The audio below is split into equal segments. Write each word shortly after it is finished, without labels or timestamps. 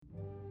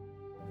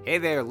Hey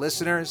there,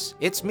 listeners.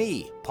 It's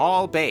me,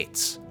 Paul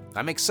Bates.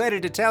 I'm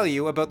excited to tell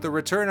you about the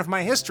return of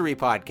my history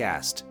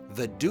podcast,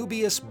 The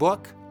Dubious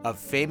Book of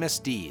Famous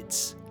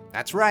Deeds.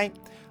 That's right,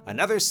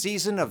 another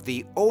season of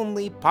the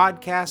only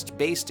podcast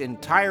based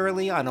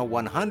entirely on a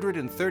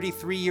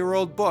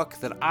 133-year-old book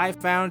that I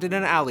found in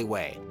an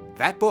alleyway.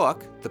 That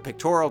book, The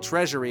Pictorial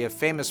Treasury of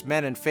Famous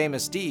Men and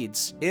Famous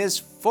Deeds, is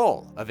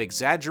full of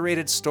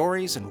exaggerated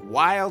stories and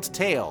wild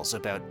tales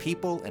about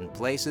people and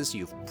places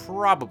you've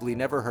probably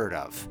never heard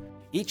of.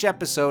 Each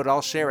episode,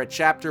 I'll share a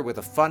chapter with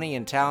a funny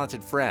and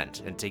talented friend,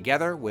 and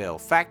together we'll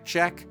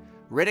fact-check,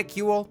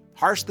 ridicule,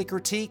 harshly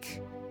critique,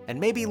 and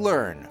maybe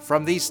learn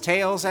from these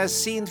tales as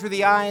seen through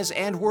the eyes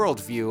and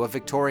worldview of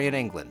Victorian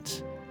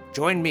England.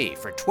 Join me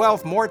for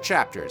 12 more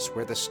chapters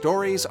where the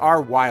stories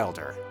are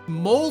wilder.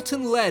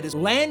 Molten lead is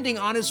landing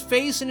on his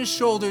face and his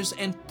shoulders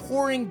and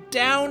pouring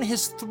down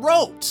his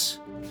throat.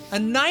 A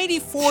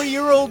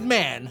 94-year-old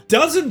man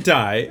doesn't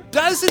die.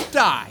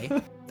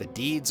 The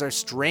deeds are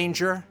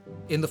stranger.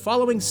 In the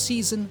following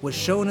season was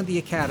shown at the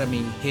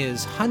Academy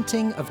his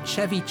Hunting of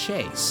Chevy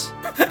Chase.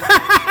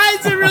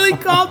 Is it really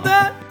called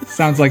that?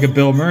 Sounds like a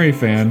Bill Murray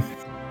fan.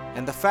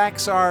 And the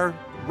facts are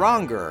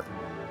wronger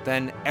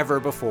than ever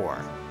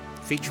before.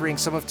 Featuring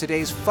some of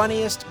today's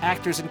funniest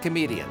actors and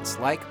comedians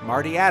like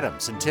Marty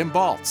Adams and Tim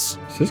Baltz.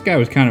 So this guy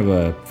was kind of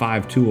a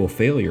five-tool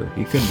failure.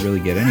 He couldn't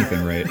really get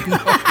anything right.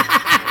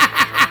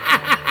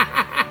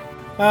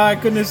 I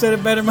couldn't have said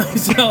it better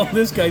myself.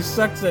 This guy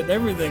sucks at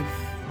everything.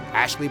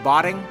 Ashley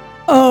Botting.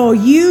 Oh,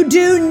 you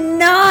do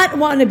not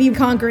want to be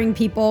conquering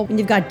people when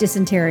you've got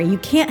dysentery. You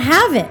can't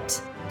have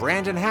it.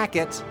 Brandon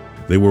Hackett.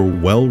 They were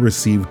well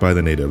received by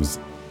the natives.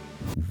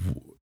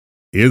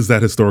 Is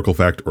that historical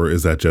fact, or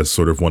is that just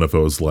sort of one of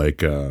those,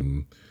 like, what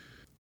do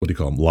you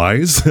call them,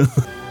 lies?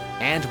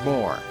 And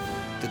more.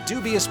 The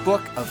Dubious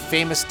Book of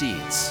Famous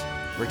Deeds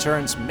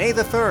returns May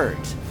the 3rd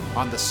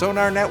on the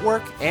Sonar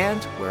Network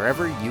and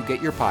wherever you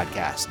get your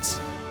podcasts.